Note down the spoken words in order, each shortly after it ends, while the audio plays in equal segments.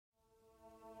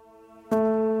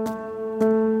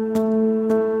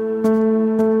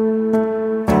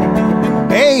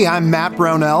Hey, I'm Matt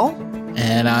Brownell.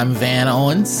 And I'm Van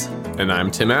Owens. And I'm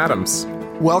Tim Adams.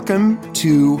 Welcome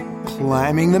to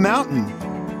Climbing the Mountain,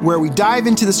 where we dive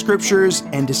into the scriptures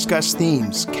and discuss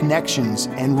themes, connections,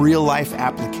 and real-life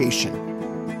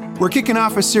application. We're kicking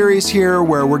off a series here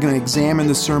where we're going to examine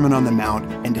the Sermon on the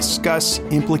Mount and discuss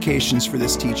implications for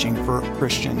this teaching for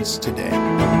Christians today.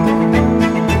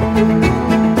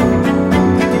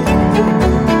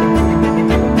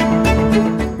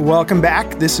 Welcome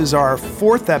back. This is our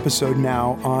fourth episode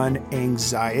now on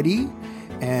anxiety.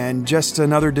 And just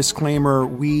another disclaimer,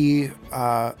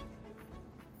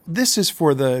 this is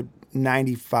for the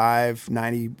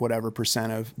 90 whatever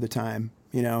percent of the time.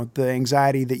 You know, the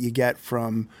anxiety that you get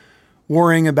from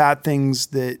worrying about things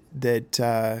that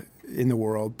in the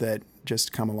world that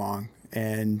just come along.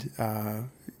 And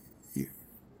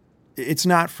it's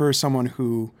not for someone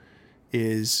who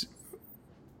is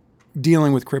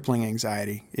dealing with crippling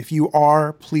anxiety. If you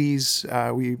are, please,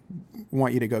 we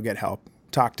want you to go get help.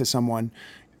 Talk to someone,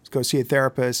 go see a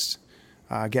therapist,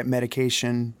 get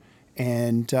medication,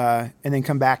 and then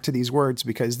come back to these words,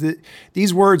 because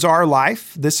these words are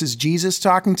life. This is Jesus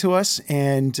talking to us,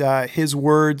 and his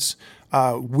words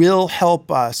will help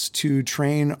us to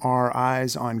train our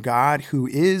eyes on God, who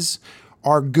is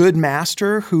our good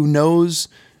master, who knows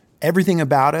everything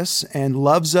about us and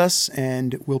loves us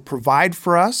and will provide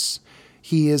for us.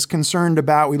 He is concerned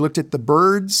about, we looked at the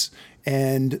birds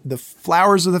and the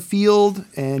flowers of the field,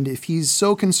 and if he's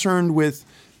so concerned with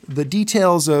the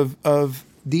details of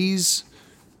these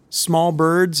small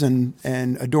birds and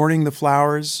adorning the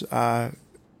flowers,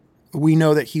 we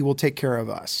know that he will take care of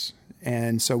us.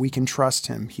 And so we can trust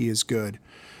him. He is good.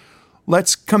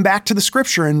 Let's come back to the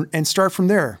scripture and start from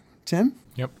there. Tim?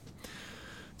 Yep.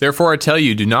 Therefore I tell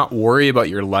you, do not worry about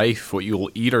your life, what you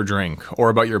will eat or drink, or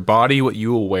about your body, what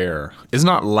you will wear. Is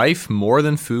not life more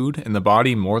than food, and the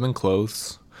body more than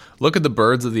clothes? Look at the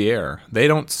birds of the air. They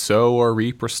don't sow or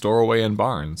reap or store away in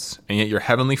barns, and yet your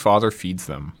heavenly Father feeds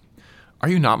them. Are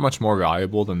you not much more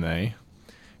valuable than they?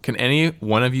 Can any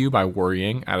one of you, by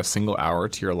worrying, add a single hour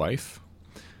to your life?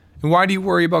 And why do you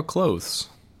worry about clothes?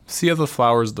 See how the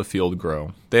flowers of the field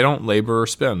grow. They don't labor or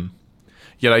spin.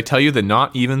 Yet I tell you that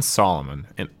not even Solomon,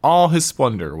 in all his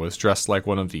splendor, was dressed like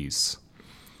one of these.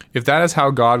 If that is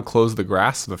how God clothes the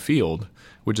grass of the field,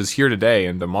 which is here today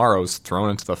and tomorrow is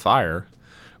thrown into the fire,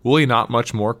 will he not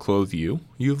much more clothe you,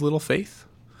 you of little faith?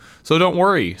 So don't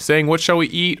worry, saying, what shall we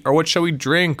eat, or what shall we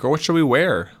drink, or what shall we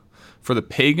wear? For the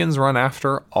pagans run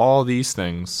after all these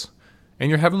things,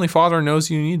 and your heavenly Father knows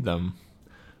you need them.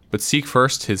 But seek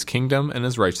first his kingdom and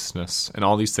his righteousness, and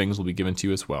all these things will be given to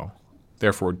you as well.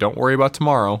 Therefore, don't worry about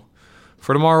tomorrow,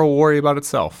 for tomorrow will worry about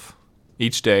itself.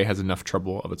 Each day has enough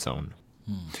trouble of its own.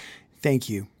 Thank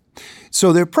you.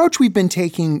 So the approach we've been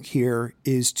taking here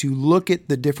is to look at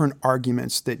the different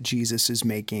arguments that Jesus is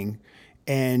making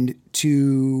and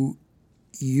to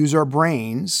use our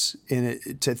brains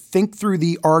to think through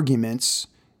the arguments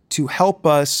to help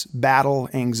us battle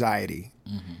anxiety.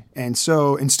 Mm-hmm. And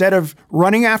so instead of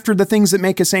running after the things that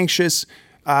make us anxious,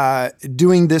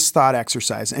 doing this thought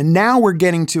exercise. And now we're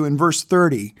getting to, in verse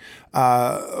 30,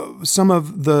 some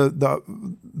of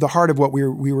the heart of what we've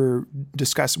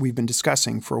been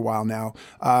discussing for a while now.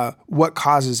 What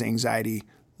causes anxiety?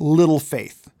 Little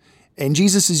faith. And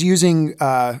Jesus is using,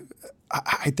 I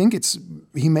think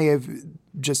he may have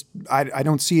just, I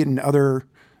don't see it in other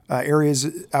areas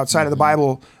outside of the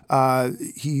Bible.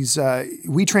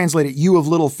 We translate it, you of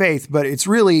little faith, but it's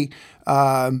really,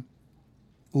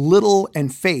 little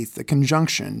and faith, a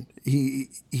conjunction.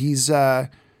 It's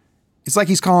like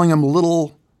he's calling them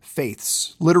little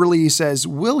faiths. Literally, he says,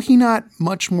 will he not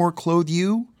much more clothe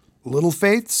you, little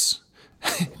faiths?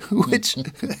 Which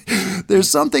there's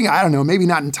something, I don't know, maybe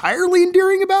not entirely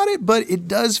endearing about it, but it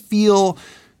does feel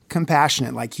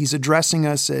compassionate, like he's addressing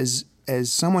us as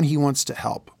someone he wants to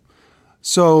help.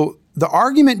 So the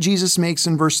argument Jesus makes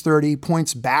in verse 30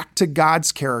 points back to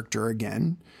God's character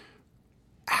again.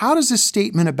 How does this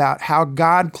statement about how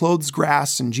God clothes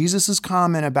grass and Jesus'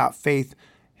 comment about faith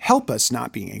help us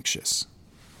not be anxious?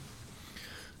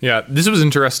 Yeah, this was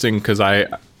interesting because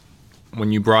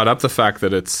when you brought up the fact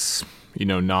that it's, it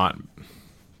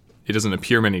doesn't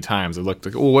appear many times, I looked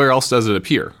like, well, where else does it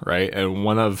appear, right? And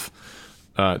one of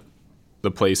the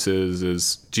places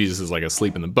is Jesus is like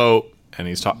asleep in the boat, and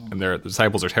the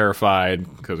disciples are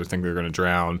terrified because they think they're going to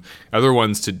drown. Other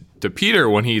ones to Peter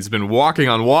when he's been walking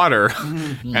on water,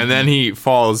 and then he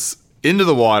falls into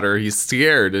the water. He's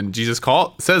scared, and Jesus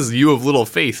says, "You of little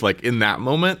faith," like in that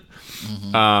moment.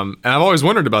 Mm-hmm. And I've always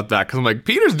wondered about that because I'm like,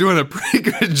 Peter's doing a pretty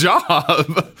good job.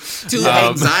 To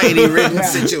anxiety-ridden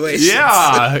situations.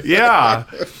 Yeah.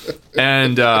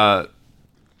 And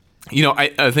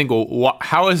I think, well,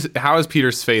 how is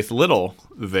Peter's faith little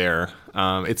there?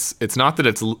 It's not that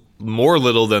it's more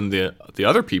little than the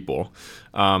other people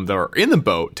that are in the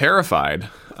boat, terrified,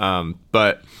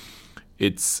 but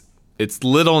it's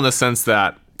little in the sense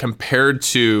that compared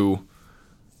to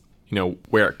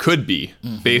where it could be,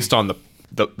 based on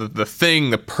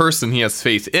the person he has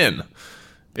faith in,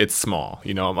 it's small.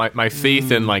 My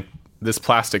faith in like this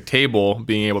plastic table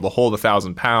being able to hold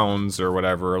 1,000 pounds or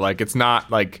whatever, like it's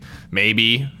not like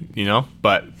maybe,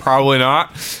 but probably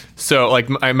not. So like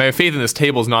my faith in this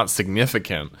table is not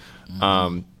significant.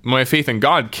 My faith in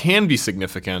God can be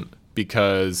significant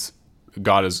because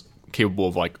God is capable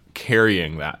of like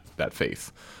carrying that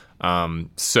faith.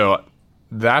 So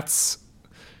that's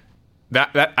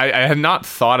that I had not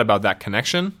thought about that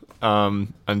connection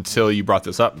until you brought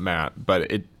this up, Matt.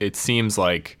 But it seems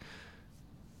like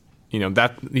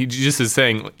that he just is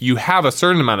saying you have a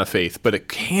certain amount of faith, but it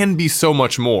can be so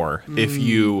much more if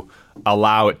you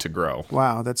allow it to grow.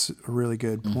 Wow, that's a really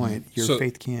good point. Your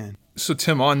faith can. So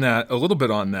Tim, on that, a little bit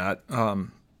on that,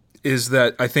 is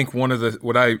that I think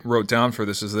what I wrote down for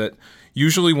this is that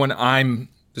usually when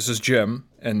this is Jim,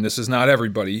 and this is not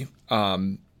everybody,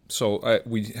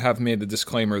 we have made the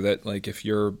disclaimer that like if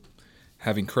you're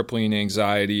having crippling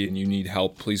anxiety and you need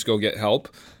help, please go get help.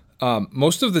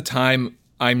 Most of the time,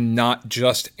 I'm not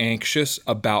just anxious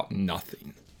about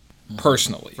nothing,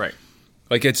 personally. Right.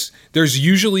 Like there's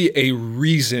usually a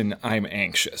reason I'm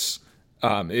anxious.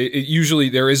 Usually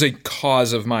there is a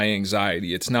cause of my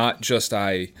anxiety. It's not just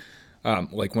like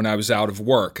when I was out of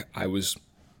work, I was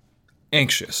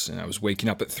anxious and I was waking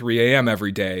up at 3 a.m.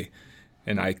 every day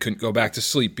and I couldn't go back to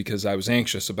sleep because I was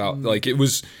anxious about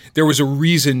there was a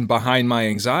reason behind my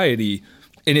anxiety,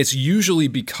 and it's usually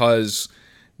because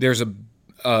there's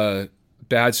a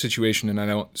bad situation and I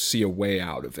don't see a way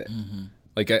out of it.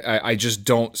 Like I just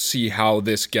don't see how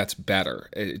this gets better.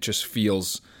 It just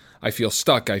I feel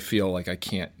stuck. I feel like I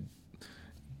can't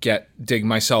dig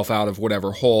myself out of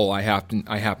whatever hole I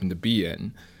happen to be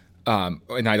in,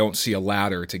 and I don't see a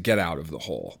ladder to get out of the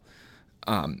hole.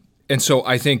 And so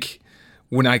I think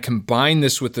when I combine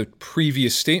this with the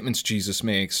previous statements Jesus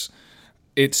makes,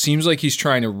 it seems like he's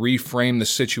trying to reframe the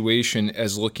situation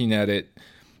as looking at it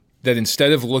that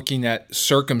instead of looking at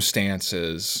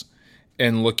circumstances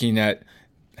and looking at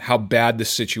how bad the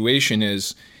situation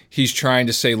is, he's trying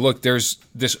to say, look, there's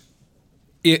this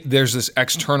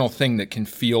external thing that can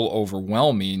feel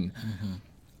overwhelming,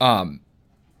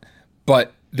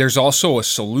 but there's also a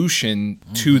solution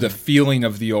to the feeling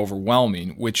of the overwhelming,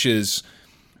 which is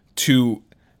to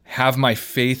have my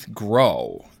faith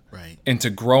grow, Right. and to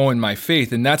grow in my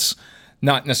faith. And that's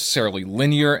not necessarily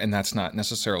linear, and that's not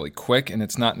necessarily quick, and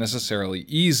it's not necessarily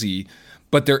easy,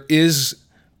 but there is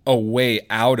a way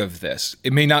out of this.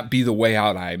 It may not be the way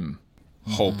out I'm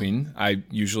hoping. I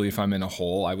usually, if I'm in a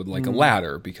hole, I would like a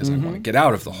ladder because I want to get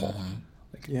out of the hole.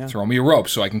 Throw me a rope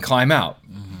so I can climb out.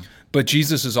 But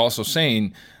Jesus is also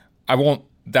saying,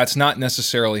 that's not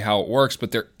necessarily how it works,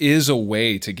 but there is a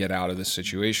way to get out of this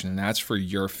situation, and that's for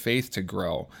your faith to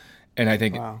grow. And I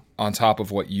think on top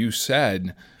of what you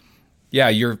said,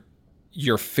 your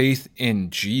faith in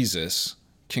Jesus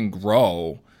can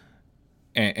grow,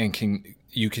 and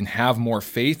you can have more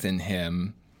faith in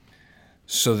him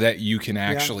so that you can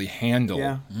actually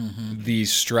handle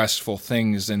these stressful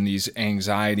things and these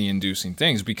anxiety-inducing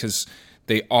things, because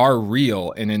they are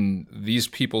real. And in these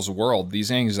people's world,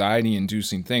 these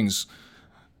anxiety-inducing things,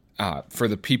 for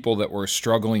the people that were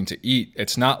struggling to eat,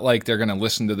 it's not like they're going to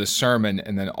listen to this sermon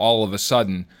and then all of a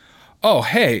sudden, oh,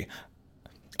 hey,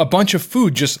 a bunch of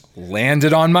food just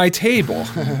landed on my table.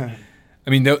 I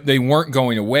mean, they weren't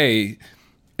going away.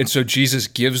 And so Jesus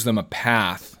gives them a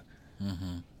path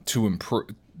to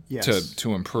improve.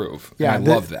 To improve. Yeah, and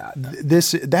I love that.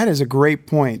 That is a great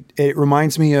point. It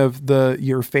reminds me of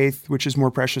your faith, which is more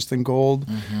precious than gold,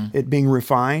 it being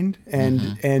refined,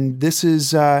 and this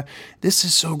is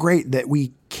so great that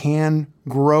we can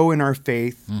grow in our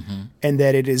faith, and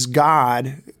that it is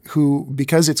God who,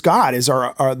 because it's God is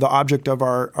the object of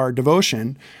our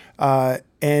devotion,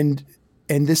 and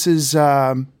this is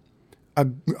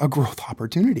a growth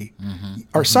opportunity.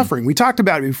 Our suffering, we talked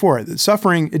about it before. The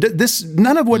suffering,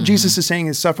 none of what Jesus is saying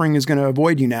is suffering is going to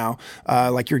avoid you now.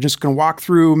 Like you're just going to walk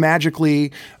through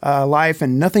magically life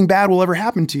and nothing bad will ever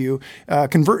happen to you.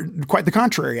 Quite the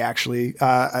contrary, actually.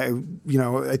 I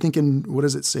think what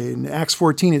does it say in Acts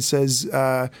 14? It says,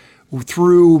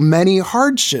 "Through many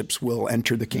hardships will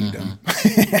enter the kingdom."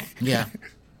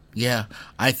 Yeah,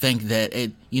 I think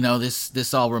that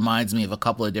this all reminds me of a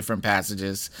couple of different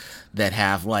passages that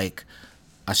have like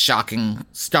a shocking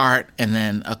start and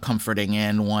then a comforting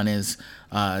end. One is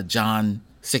John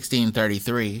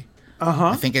 16:33.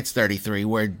 I think it's 33,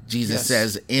 where Jesus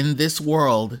says, "In this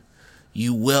world,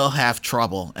 you will have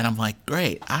trouble." And I'm like,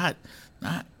 great. I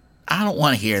don't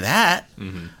want to hear that.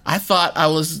 I thought I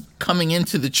was coming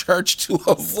into the church to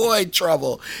avoid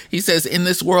trouble. He says, "In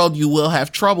this world, you will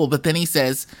have trouble." But then he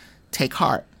says, "Take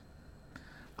heart.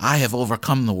 I have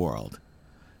overcome the world."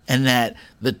 And that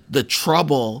the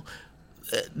trouble,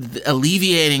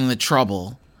 alleviating the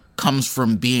trouble, comes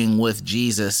from being with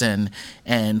Jesus.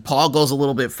 And Paul goes a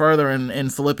little bit further in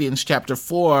Philippians chapter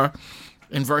 4.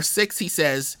 In verse 6, he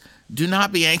says, "Do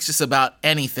not be anxious about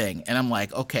anything." And I'm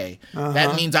like, okay,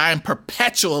 that means I am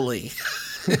perpetually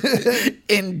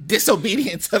in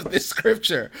disobedience of this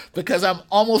scripture, because I'm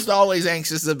almost always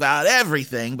anxious about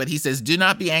everything. But he says, "Do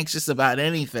not be anxious about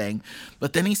anything."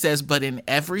 But then he says, "But in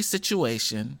every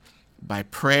situation, by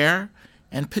prayer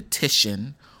and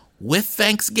petition, with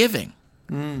thanksgiving,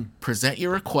 present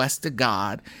your request to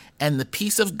God, and the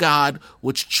peace of God,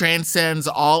 which transcends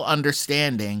all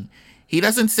understanding." He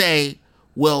doesn't say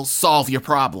will solve your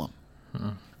problem.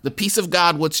 The peace of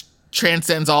God, which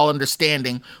transcends all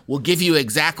understanding, will give you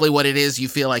exactly what it is you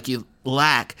feel like you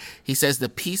lack. He says the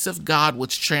peace of God,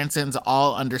 which transcends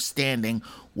all understanding,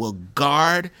 will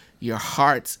guard your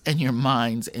hearts and your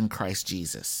minds in Christ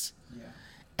Jesus.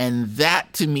 And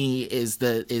that, to me, is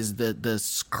the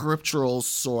scriptural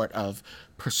sort of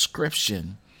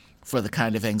prescription for the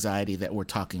kind of anxiety that we're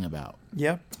talking about.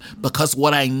 Yeah. Because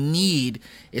what I need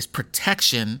is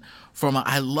protection from,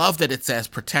 I love that it says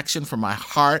protection for my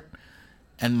heart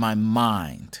and my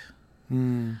mind.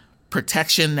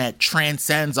 Protection that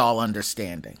transcends all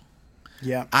understanding.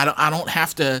 Yeah. I don't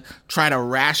have to try to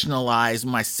rationalize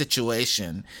my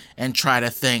situation and try to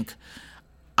think,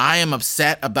 I am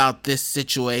upset about this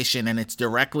situation and it's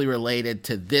directly related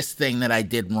to this thing that I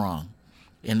did wrong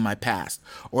in my past,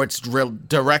 or it's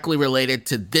directly related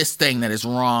to this thing that is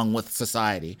wrong with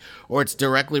society, or it's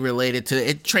directly related to,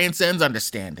 it transcends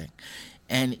understanding.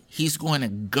 And he's going to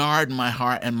guard my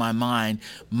heart and my mind.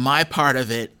 My part of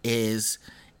it is,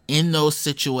 in those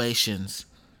situations,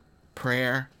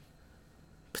 prayer,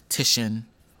 petition,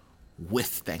 with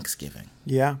thanksgiving.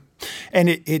 Yeah. And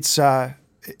it's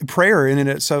prayer in and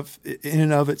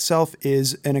of itself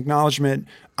is an acknowledgement.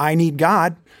 I need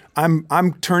God.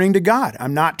 I'm turning to God.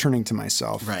 I'm not turning to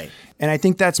myself. Right. And I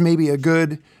think that's maybe a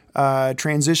good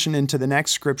transition into the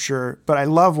next scripture. But I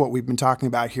love what we've been talking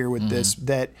about here with this,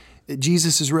 that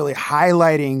Jesus is really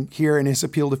highlighting here in his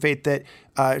appeal to faith that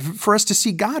for us to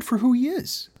see God for who he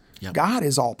is. Yep. God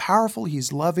is all powerful.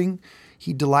 He's loving.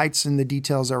 He delights in the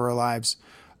details of our lives.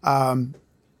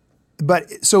 But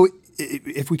so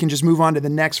if we can just move on to the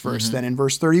next verse, then in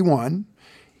verse 31,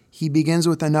 he begins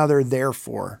with another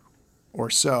therefore or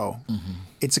so.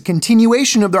 It's a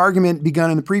continuation of the argument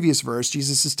begun in the previous verse.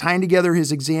 Jesus is tying together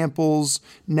his examples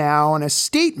now in a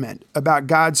statement about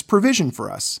God's provision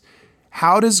for us.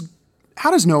 How does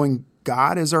knowing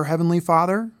God as our Heavenly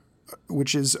Father,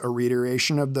 which is a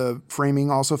reiteration of the framing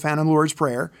also found in the Lord's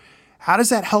Prayer, how does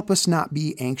that help us not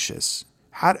be anxious?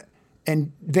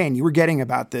 And Van, you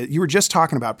were just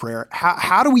talking about prayer.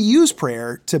 How do we use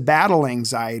prayer to battle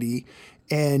anxiety?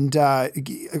 And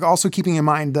also keeping in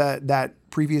mind that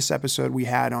previous episode we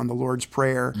had on the Lord's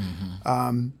Prayer,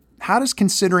 how does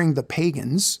considering the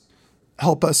pagans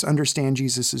help us understand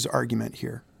Jesus's argument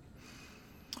here?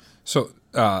 So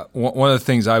one of the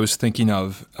things I was thinking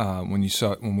of when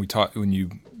you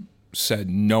said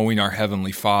knowing our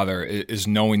Heavenly Father is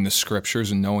knowing the Scriptures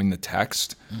and knowing the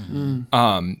text, and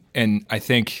I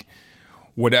think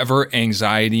whatever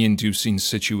anxiety-inducing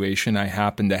situation I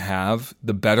happen to have,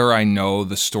 the better I know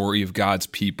the story of God's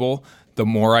people, the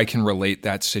more I can relate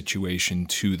that situation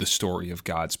to the story of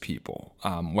God's people.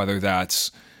 Whether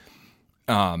that's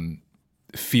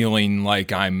feeling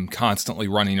like I'm constantly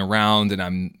running around,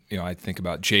 and I think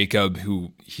about Jacob,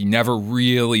 who he never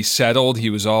really settled. He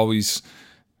was always,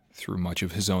 through much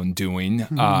of his own doing,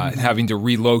 having to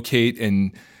relocate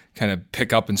and kind of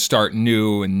pick up and start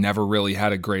new, and never really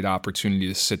had a great opportunity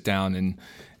to sit down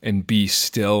and be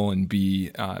still and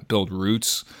build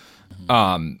roots.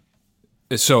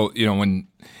 So,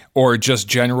 or just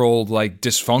general like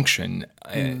dysfunction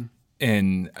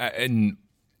and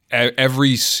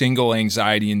every single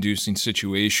anxiety-inducing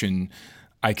situation,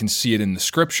 I can see it in the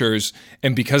Scriptures.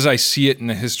 And because I see it in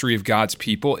the history of God's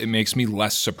people, it makes me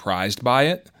less surprised by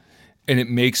it. And it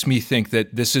makes me think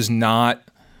that this is not,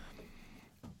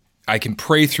 I can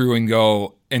pray through and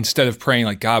go, instead of praying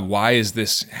like, God, why is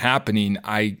this happening?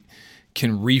 I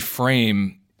can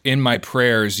reframe in my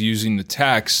prayers using the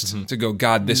text to go,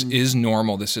 God, this is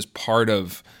normal. This is part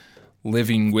of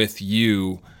living with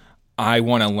you. I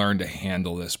want to learn to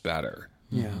handle this better.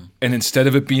 Yeah. And instead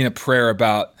of it being a prayer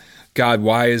about, God,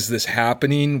 why is this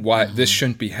happening? Why this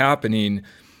shouldn't be happening?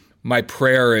 My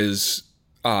prayer is,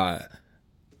 God,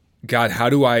 how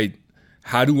do I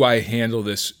handle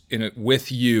this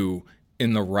with you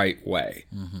in the right way?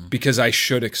 Because I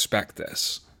should expect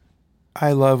this.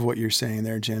 I love what you're saying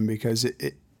there, Jim, because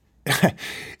it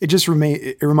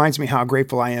reminds me how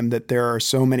grateful I am that there are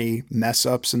so many mess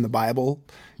ups in the Bible,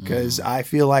 because I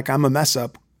feel like I'm a mess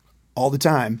up all the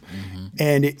time.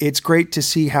 And it's great to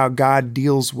see how God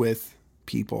deals with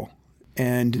people.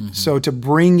 And so to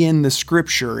bring in the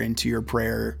scripture into your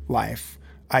prayer life,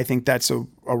 I think that's a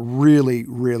really,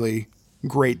 really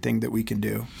great thing that we can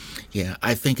do. Yeah,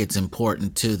 I think it's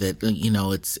important too that,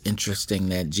 it's interesting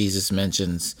that Jesus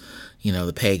mentions,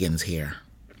 the pagans here.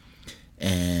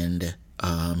 And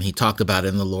he talked about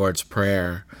in the Lord's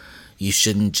Prayer, you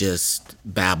shouldn't just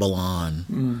babble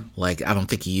on. Like, I don't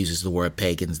think he uses the word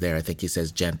pagans there. I think he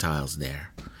says Gentiles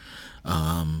there.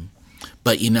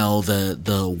 But,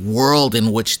 the world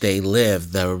in which they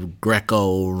live, the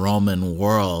Greco-Roman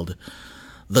world,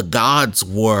 the gods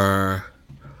were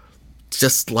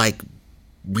just like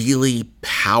really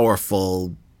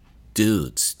powerful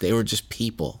dudes. They were just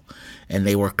people, and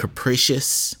they were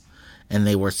capricious, and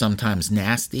they were sometimes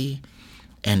nasty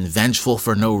and vengeful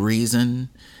for no reason.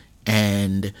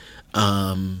 And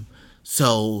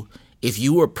so if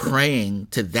you were praying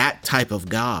to that type of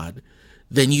God,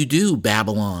 then you do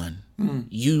babble on.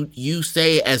 You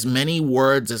say as many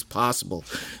words as possible.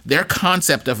 Their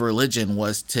concept of religion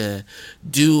was to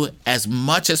do as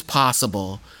much as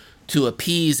possible to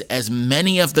appease as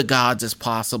many of the gods as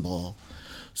possible,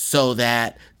 so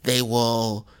that they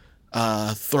will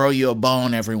throw you a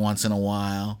bone every once in a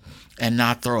while and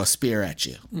not throw a spear at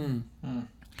you.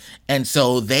 And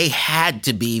so they had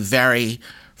to be very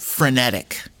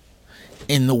frenetic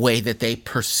in the way that they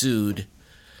pursued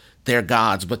their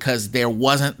gods, because there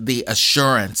wasn't the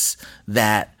assurance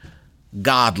that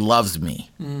God loves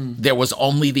me. There was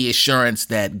only the assurance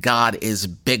that God is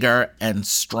bigger and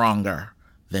stronger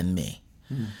than me.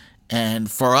 And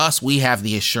for us, we have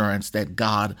the assurance that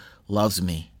God loves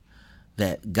me,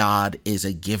 that God is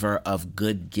a giver of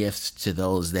good gifts to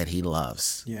those that he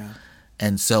loves. Yeah.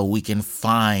 And so we can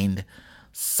find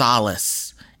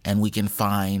solace, and we can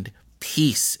find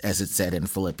peace, as it said in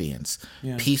Philippians,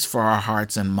 peace for our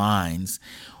hearts and minds,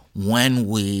 when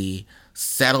we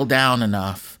settle down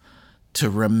enough to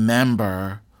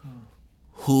remember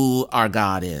who our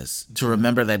God is, to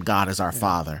remember that God is our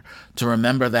Father, to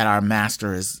remember that our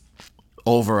Master is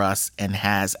over us and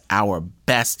has our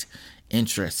best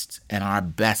interests and our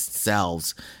best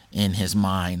selves in his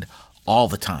mind all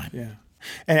the time. Yeah.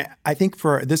 And I think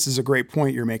this is a great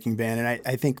point you're making, Ben. And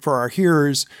I think for our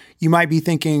hearers, you might be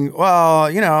thinking, well,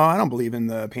 I don't believe in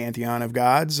the pantheon of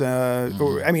gods.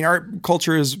 Our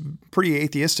culture is pretty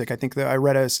atheistic. I think that I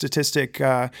read a statistic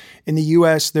in the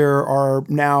U.S. there are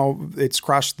now, it's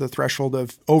crossed the threshold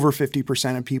of over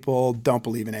 50% of people don't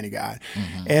believe in any God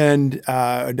and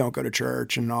don't go to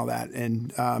church and all that.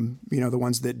 And, the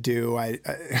ones that do,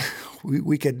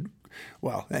 we could...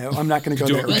 Well, I'm not going to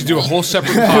go there. We could do a whole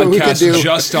separate podcast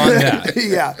just on that.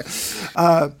 Yeah.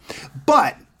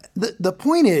 But the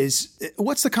point is,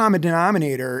 what's the common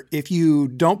denominator if you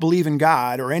don't believe in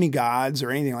God or any gods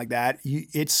or anything like that?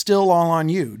 It's still all on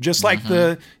you. Just like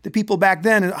the people back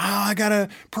then, I got to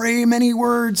pray many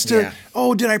words to,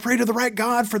 did I pray to the right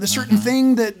God for the certain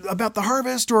thing about the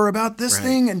harvest or about this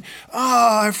thing? And,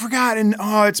 I forgot. And,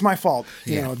 it's my fault.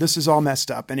 This is all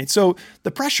messed up. And so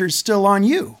the pressure's still on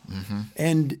you.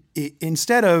 And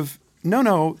instead of,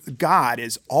 no, God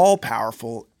is all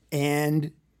powerful,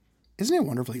 and isn't it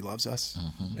wonderful he loves us?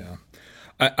 Yeah.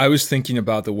 I was thinking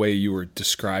about the way you were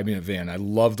describing it, Van. I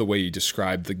love the way you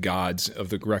described the gods of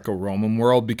the Greco-Roman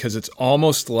world, because it's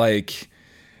almost like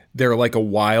they're like a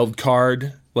wild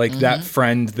card, like that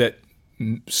friend that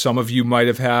some of you might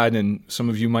have had and some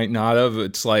of you might not have.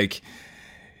 It's like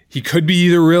he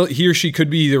or she could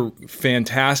be either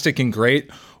fantastic and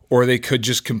great, or they could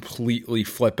just completely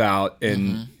flip out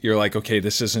and you're like, okay,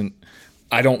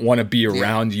 I don't want to be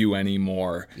around you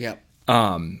anymore. Yep.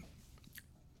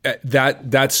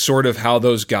 That's sort of how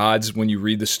those gods, when you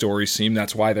read the stories, seem.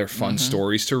 That's why they're fun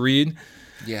stories to read.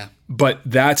 Yeah. But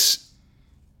that's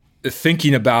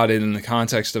thinking about it in the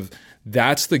context of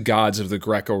that's the gods of the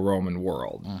Greco-Roman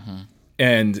world.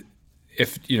 And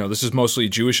if, this is mostly a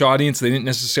Jewish audience, they didn't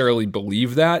necessarily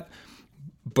believe that,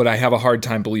 but I have a hard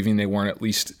time believing they weren't at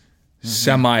least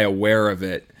semi-aware of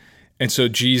it. And so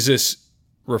Jesus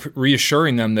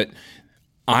reassuring them that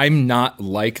I'm not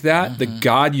like that. The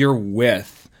God you're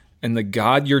with and the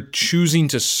God you're choosing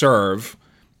to serve,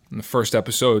 in the first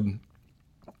episode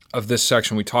of this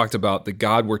section, we talked about the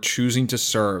God we're choosing to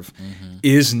serve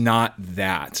is not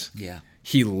that. Yeah.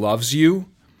 He loves you.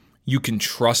 You can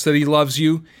trust that he loves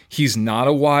you. He's not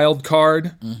a wild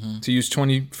card, to use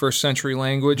 21st century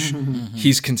language.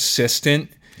 He's consistent.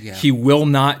 Yeah. He will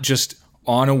not just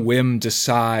on a whim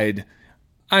decide,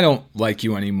 I don't like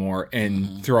you anymore,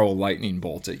 and throw a lightning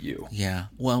bolt at you. Yeah.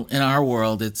 Well, in our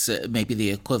world, it's maybe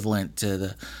the equivalent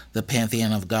to the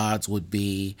pantheon of gods would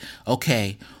be,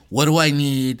 okay, what do I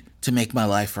need to make my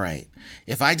life right?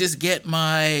 If I just get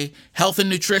my health and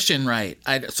nutrition right,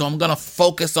 so I'm going to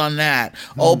focus on that.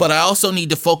 Oh, but I also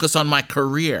need to focus on my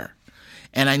career.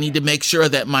 And I need to make sure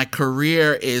that my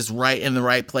career is right in the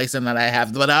right place and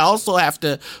that but I also have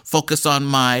to focus on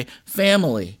my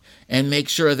family and make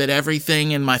sure that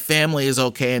everything in my family is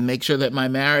okay and make sure that my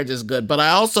marriage is good. But I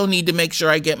also need to make sure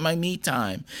I get my me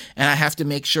time. And I have to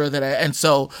make sure that and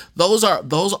so those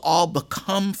all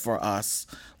become for us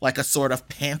like a sort of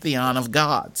pantheon of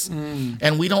gods.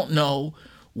 And we don't know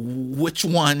which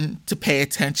one to pay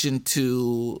attention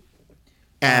to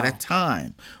at a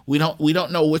time. We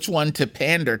don't know which one to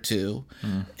pander to.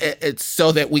 It's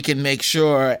so that we can make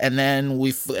sure, and then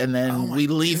we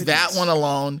leave that one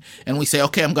alone, and we say,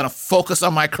 okay, I'm going to focus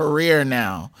on my career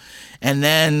now. And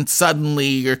then suddenly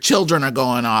your children are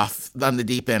going off on the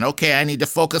deep end. Okay, I need to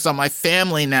focus on my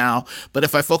family now, but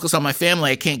if I focus on my family,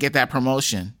 I can't get that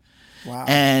promotion. Wow.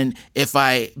 And if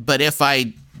I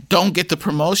don't get the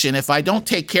promotion, if I don't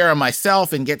take care of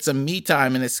myself and get some me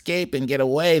time and escape and get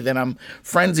away, then I'm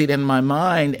frenzied in my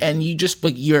mind. And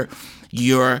you're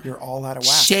all out of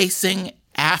whack. Chasing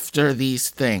after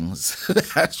these things.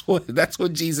 That's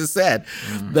what Jesus said.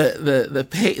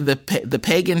 The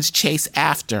pagans chase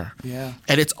after. Yeah.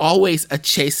 And it's always a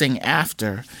chasing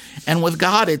after. And with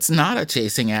God, it's not a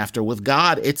chasing after. With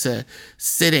God, it's a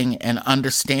sitting and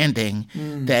understanding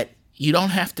that you don't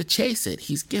have to chase it.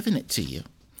 He's given it to you.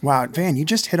 Wow, Van, you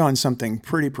just hit on something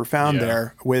pretty profound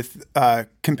there with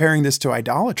comparing this to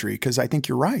idolatry, because I think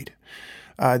you're right.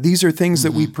 These are things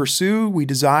that we pursue, we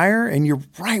desire, and you're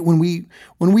right. When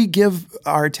we give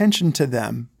our attention to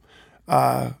them,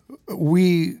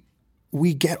 we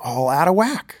get all out of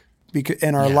whack,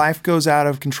 and our life goes out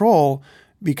of control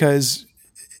because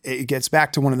it gets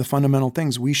back to one of the fundamental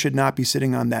things. We should not be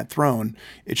sitting on that throne.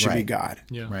 It should be God.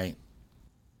 Yeah. Right.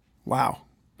 Wow.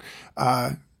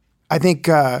 I think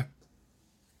I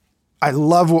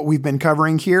love what we've been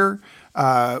covering here.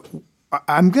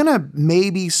 I'm going to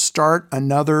maybe start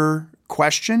another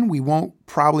question. We won't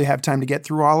probably have time to get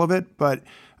through all of it, but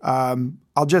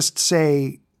I'll just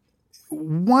say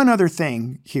one other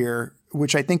thing here,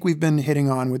 which I think we've been hitting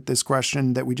on with this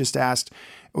question that we just asked.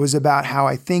 It was about how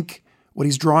I think what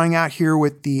he's drawing out here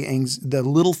with the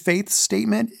little faith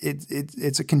statement,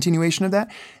 it's a continuation of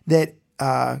that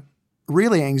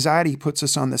really anxiety puts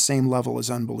us on the same level as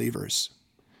unbelievers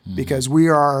because we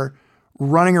are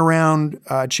running around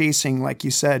chasing, like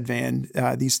you said, Van,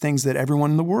 these things that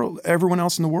everyone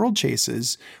else in the world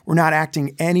chases. We're not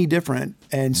acting any different.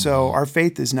 And so our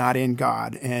faith is not in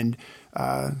God. And,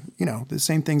 the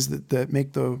same things that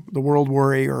make the world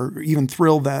worry or even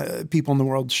thrill the people in the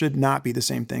world should not be the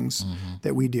same things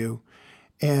that we do.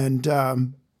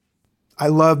 And I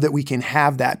love that we can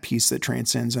have that peace that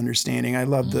transcends understanding. I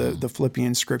love the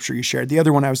Philippians scripture you shared. The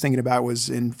other one I was thinking about was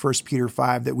in 1 Peter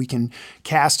 5, that we can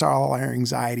cast all our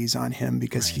anxieties on him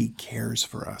because he cares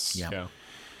for us. Yeah.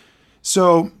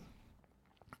 So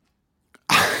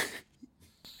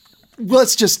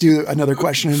let's just do another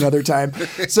question another time.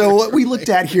 So what we looked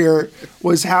at here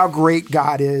was how great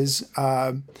God is,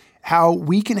 how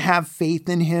we can have faith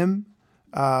in him,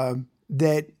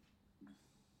 that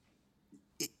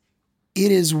it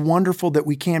is wonderful that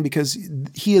we can, because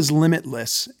he is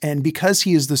limitless. And because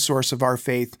he is the source of our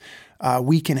faith,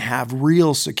 we can have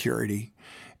real security.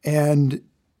 And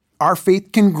our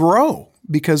faith can grow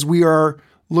because we are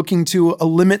looking to a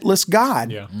limitless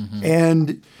God. Yeah.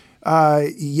 And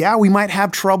we might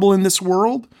have trouble in this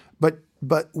world,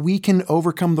 but we can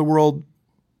overcome the world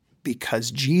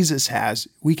because Jesus has.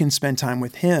 We can spend time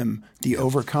with him, the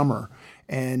overcomer,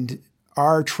 and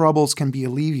our troubles can be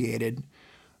alleviated.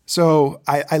 So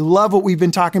I love what we've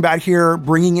been talking about here,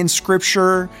 bringing in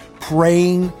scripture,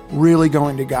 praying, really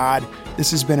going to God.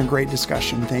 This has been a great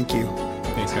discussion. Thank you.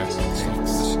 Thanks, guys.